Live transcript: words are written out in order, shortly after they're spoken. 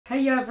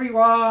Hey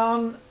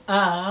everyone!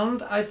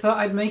 And I thought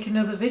I'd make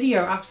another video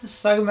after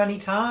so many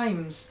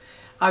times.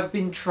 I've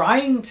been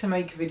trying to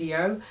make a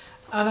video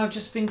and I've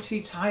just been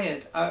too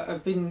tired.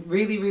 I've been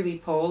really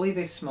poorly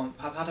this month.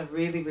 I've had a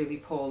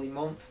really poorly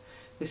month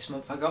this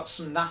month. I got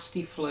some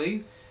nasty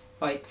flu,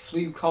 like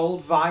flu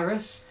cold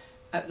virus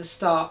at the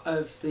start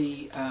of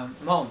the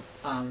month,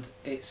 and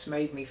it's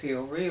made me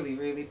feel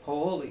really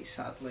poorly,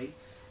 sadly.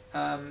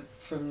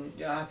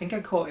 I think I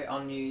caught it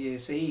on New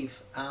Year's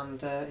Eve,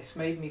 and it's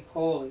made me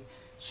poorly,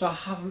 so I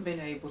haven't been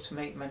able to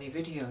make many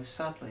videos,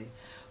 sadly.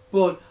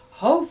 But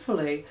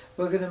hopefully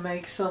we're going to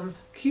make some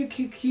cute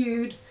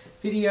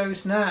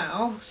videos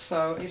now.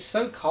 So it's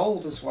so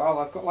cold as well.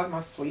 I've got like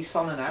my fleece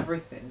on and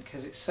everything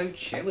because it's so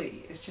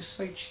chilly. It's just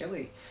so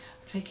chilly.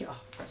 I'll take it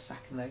off for a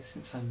second though,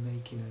 since I'm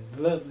making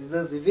a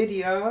lovely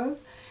video.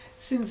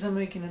 Since I'm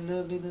making a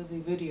lovely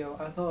video,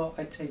 I thought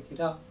I'd take it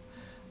off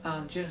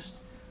and just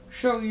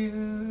show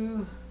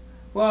you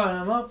what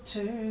I'm up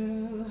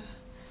to.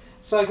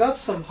 So I got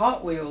some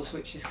Hot Wheels,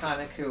 which is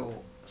kind of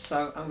cool.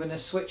 So I'm going to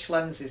switch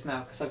lenses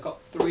now because I've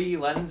got 3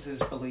 lenses,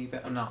 believe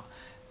it or not.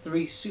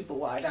 3 super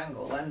wide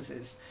angle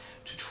lenses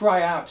to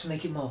try out to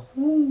make it more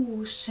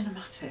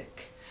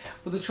cinematic.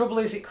 But the trouble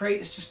is it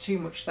creates just too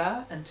much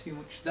there and too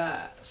much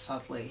there,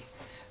 sadly.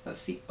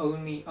 That's the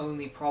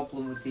only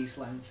problem with these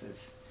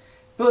lenses.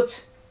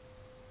 But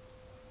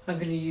I'm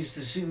going to use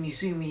the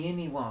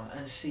zoomy one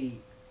and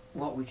see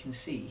what we can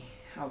see.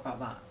 How about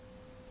that?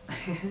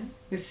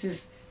 This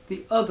is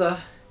the other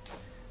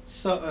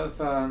sort of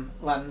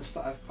lens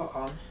that I've put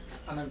on,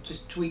 and I've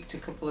just tweaked a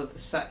couple of the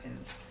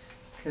settings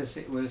because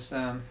it was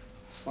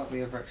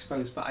slightly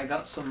overexposed. But I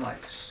got some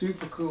like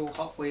super cool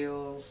Hot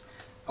Wheels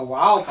a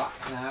while back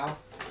now.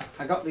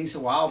 I got these a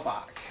while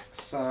back,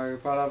 so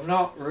but I've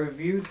not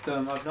reviewed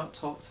them, I've not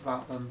talked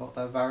about them, but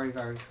they're very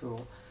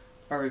cool.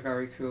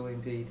 Very cool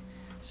indeed.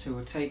 So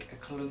we'll take a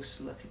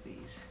closer look at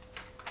these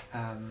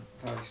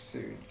very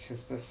soon,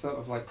 because they're sort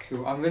of like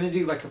cool. I'm going to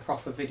do like a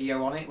proper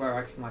video on it where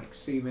I can like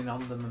zoom in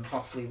on them and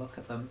properly look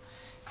at them,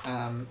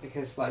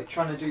 because like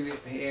trying to do it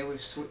here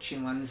with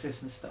switching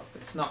lenses and stuff,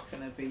 it's not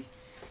going to be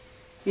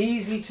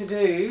easy to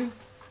do.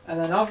 And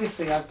then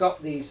obviously I've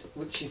got these,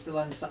 which is the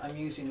lens that I'm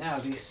using now,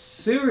 these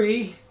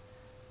Suri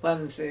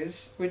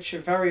lenses, which are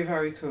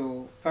very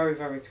cool,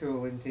 very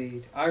cool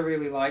indeed. I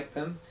really like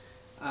them.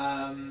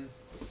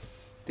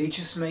 They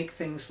just make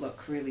things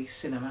look really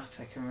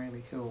cinematic and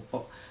really cool.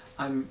 But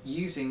I'm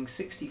using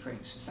 60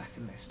 frames per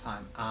second this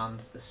time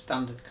and the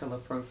standard colour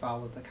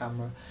profile of the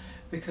camera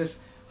because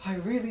I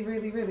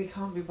really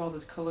can't be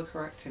bothered colour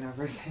correcting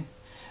everything.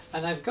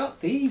 And I've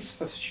got these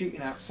for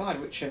shooting outside,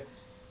 which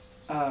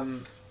are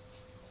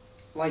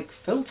like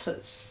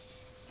filters,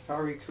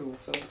 very cool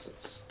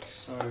filters.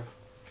 So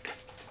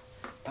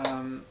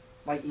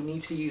like you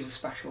need to use a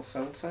special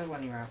filter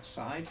when you're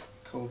outside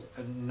called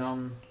a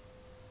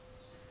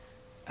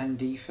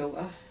ND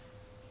filter,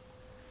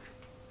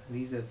 and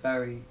these are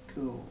very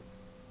cool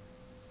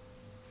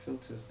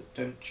filters that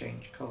don't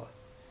change colour,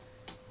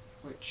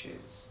 which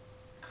is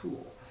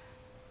cool.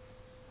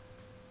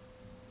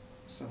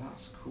 So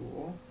that's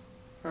cool,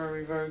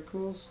 very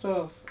cool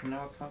stuff. And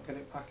now I can't get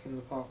it back in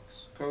the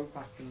box. Go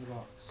back in the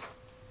box.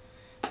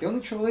 The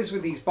only trouble is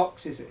with these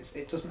boxes is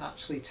it doesn't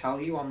actually tell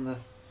you on the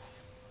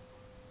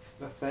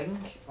thing.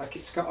 Like,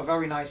 it's got a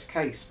very nice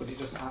case, but it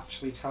doesn't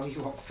actually tell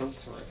you what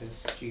filter it is,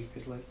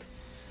 stupidly.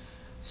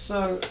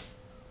 So,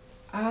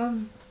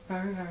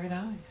 very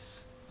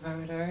nice.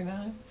 Very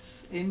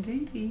nice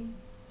indeed.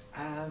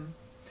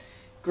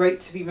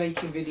 Great to be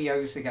making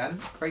videos again.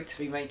 Great to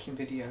be making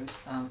videos.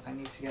 I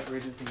need to get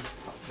rid of these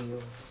Hot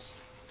Wheels.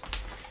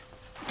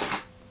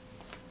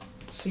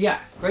 So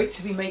yeah, great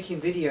to be making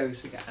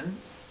videos again.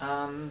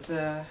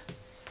 And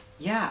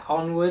yeah,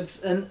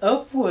 onwards and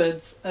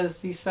upwards, as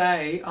they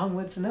say.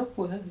 Onwards and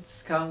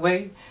upwards. Can't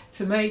wait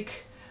to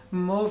make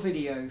more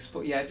videos.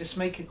 But yeah, just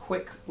make a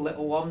quick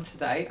little one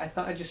today. I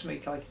thought I'd just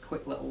make like a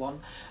quick little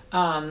one,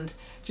 and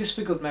just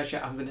for good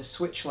measure I'm going to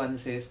switch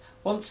lenses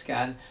once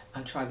again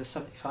and try the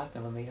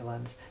 75mm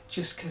lens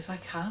just because I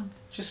can,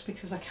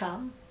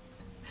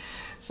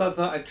 so I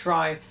thought I'd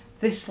try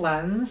this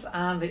lens,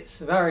 and it's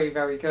very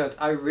good.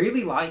 I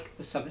really like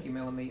the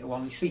 70mm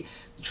one. You see,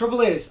 the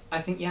trouble is I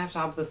think you have to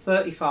have the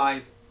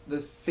 35, the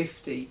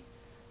 50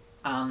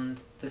 and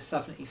the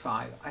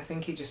 75. I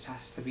think it just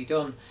has to be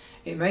done.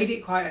 It made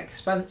it quite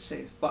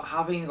expensive, but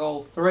having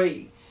all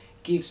 3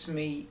 gives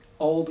me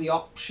all the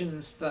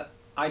options that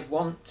I'd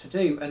want to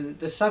do. And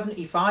the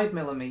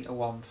 75mm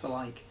one for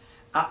like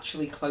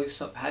actually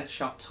close-up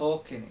headshot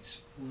talking, it's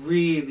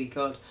really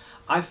good.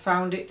 I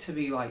found it to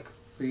be like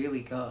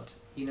really good.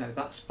 You know,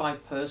 that's my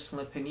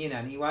personal opinion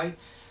anyway.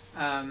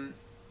 That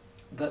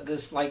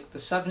there's like the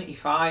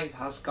 75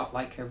 has got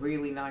like a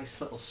really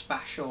nice little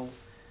special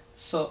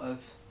sort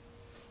of,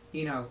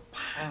 you know,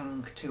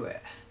 pang to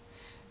it,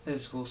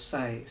 as we'll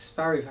say. It's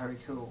very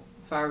cool.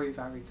 Very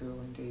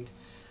cool indeed.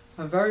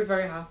 I'm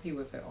very happy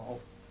with it all.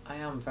 I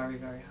am very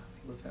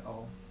happy with it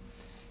all.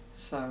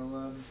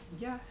 So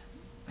yeah.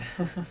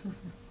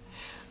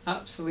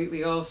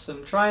 Absolutely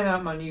awesome. Trying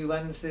out my new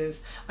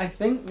lenses. I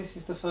think this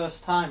is the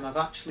first time I've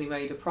actually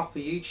made a proper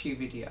YouTube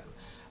video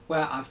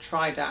where I've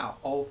tried out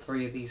all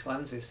three of these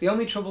lenses. The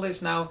only trouble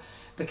is now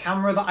the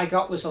camera that I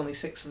got was only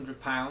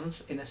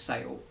 £600 in a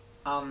sale,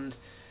 and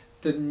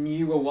the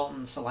newer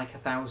ones are like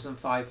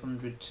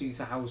 1,500,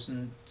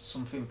 2,000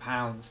 something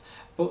pounds.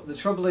 But the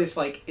trouble is,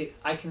 like,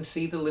 I can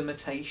see the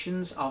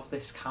limitations of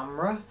this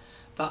camera.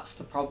 That's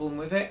the problem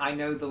with it. I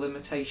know the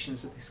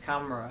limitations of this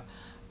camera,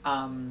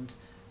 and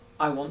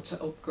I want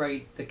to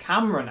upgrade the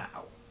camera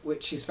now,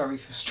 which is very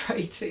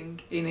frustrating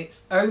in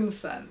its own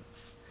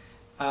sense.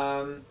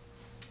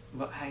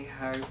 But hey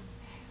ho,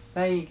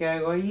 there you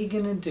go. What are you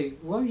gonna do?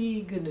 What are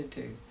you gonna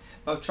do?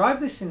 But I've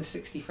tried this in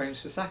 60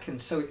 frames per second,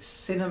 so it's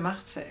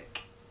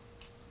cinematic,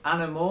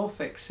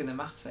 anamorphic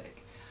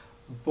cinematic,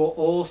 but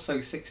also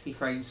 60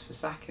 frames per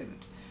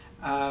second.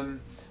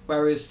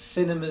 Whereas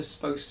cinema's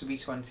supposed to be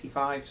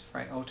 25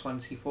 or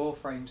 24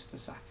 frames per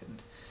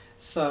second.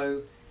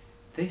 So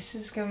this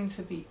is going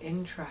to be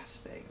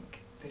interesting.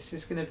 This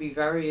is going to be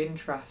very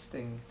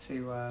interesting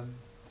to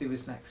do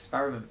as an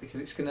experiment, because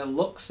it's going to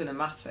look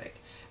cinematic,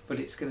 but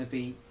it's going to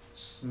be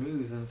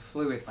smooth and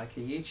fluid like a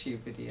YouTube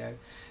video.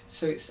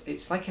 So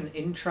it's like an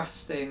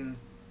interesting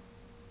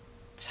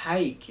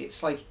take.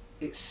 It's like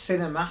it's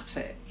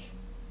cinematic,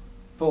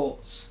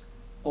 but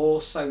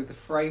also the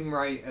frame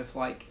rate of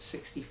like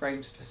 60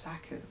 frames per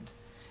second.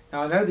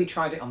 Now I know they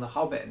tried it on The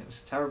Hobbit and it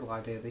was a terrible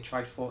idea. They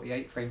tried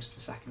 48 frames per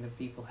second and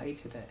people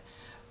hated it.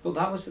 But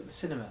that was at the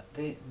cinema,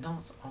 they're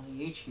not on a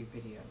YouTube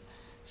video.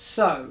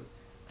 So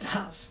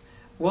that's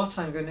what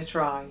I'm going to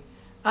try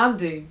and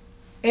do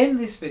in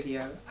this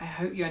video. I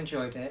hope you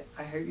enjoyed it.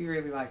 I hope you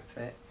really liked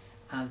it.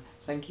 And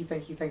thank you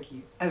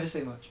ever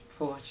so much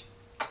for watching.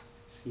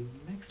 See you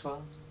in the next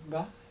one.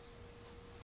 Bye.